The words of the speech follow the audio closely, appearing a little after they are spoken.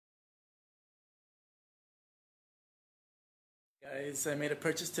Guys, I made a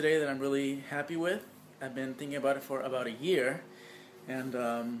purchase today that I'm really happy with. I've been thinking about it for about a year, and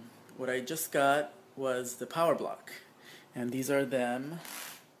what I just got was the PowerBlock, and these are them.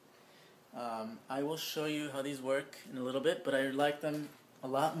 I will show you how these work in a little bit, but I like them a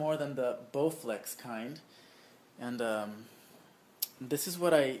lot more than the Bowflex kind, and this is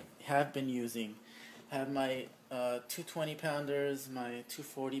what I have been using. I have my 220-pounders, my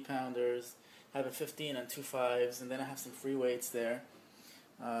 240-pounders, I have a 15 and 2.5s, and then I have some free weights there.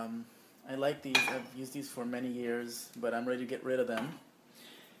 I like these. I've used these for many years, but I'm ready to get rid of them.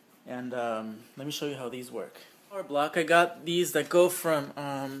 And let me show you how these work. PowerBlock, I got these that go from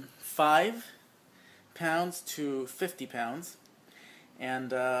 5 pounds to 50 pounds.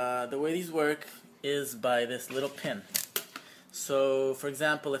 And the way these work is by this little pin. So, for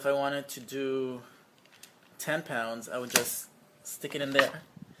example, if I wanted to do 10 pounds, I would just stick it in there,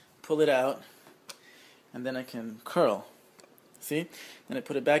 pull it out, and then I can curl. See? Then I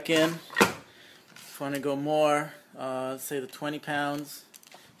put it back in. If I want to go more, say the 20 pounds,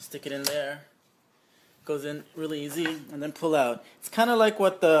 stick it in there. Goes in really easy, and then pull out. It's kind of like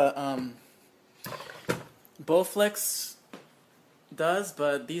what the Bowflex does,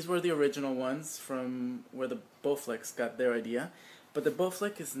 but these were the original ones from where the Bowflex got their idea. But the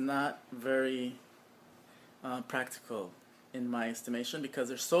Bowflex is not very practical in my estimation because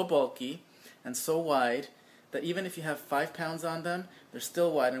they're so bulky and so wide that even if you have 5 pounds on them, they're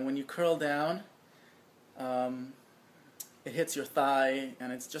still wide, and when you curl down, it hits your thigh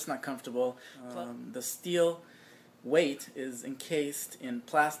and it's just not comfortable. The steel weight is encased in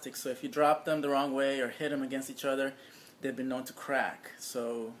plastic, so if you drop them the wrong way or hit them against each other, they've been known to crack.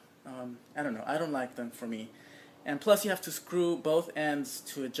 So I don't know, I don't like them for me. And plus you have to screw both ends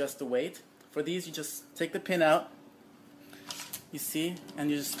to adjust the weight. For these you just take the pin out, you see,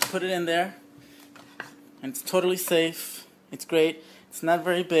 and you just put it in there, and it's totally safe. It's great. It's not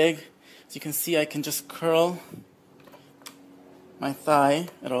very big. As you can see, I can just curl my thigh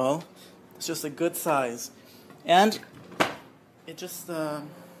at all. It's just a good size, and it just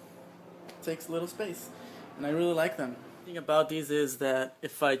takes little space, and I really like them. The thing about these is that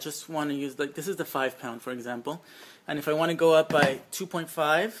if I just want to use, like, this is the 5 pound for example, and if I want to go up by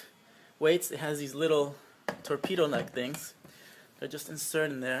 2.5 weights, it has these little torpedo like things. They're just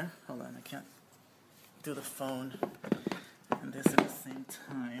insert in there. Hold on, I can't do the phone and this at the same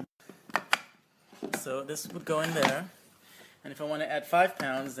time. So this would go in there, and if I want to add 5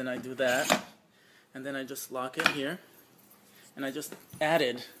 pounds, then I do that, and then I just lock it here, and I just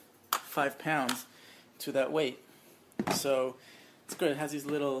added 5 pounds to that weight. So it's good. It has these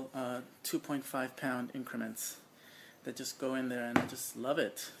little 2.5 pound increments that just go in there, and I just love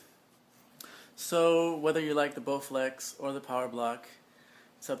it. So whether you like the Bowflex or the PowerBlock,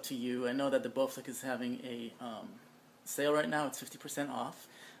 it's up to you. I know that the Bowflex is having a sale right now. It's 50% off,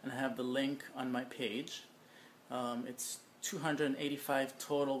 and I have the link on my page. It's $285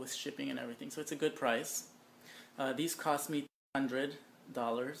 total with shipping and everything, so it's a good price. These cost me $100,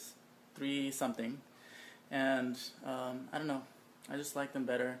 $3 something, and I don't know, I just like them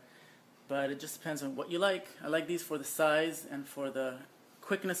better, but it just depends on what you like. I like these for the size and for the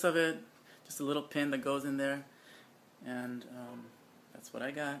quickness of it. Just a little pin that goes in there, and that's what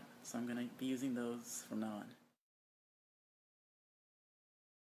I got, so I'm going to be using those from now on.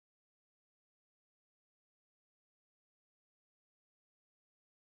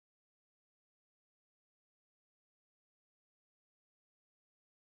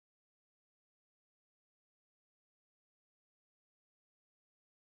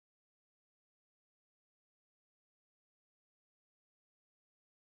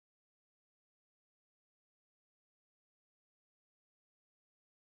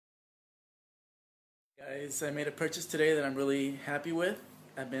 Guys, I made a purchase today that I'm really happy with.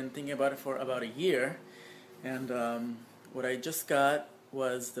 I've been thinking about it for about a year, and what I just got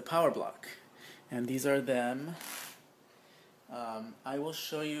was the PowerBlock, and these are them. I will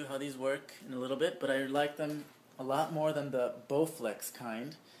show you how these work in a little bit, but I like them a lot more than the Bowflex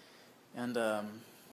kind, and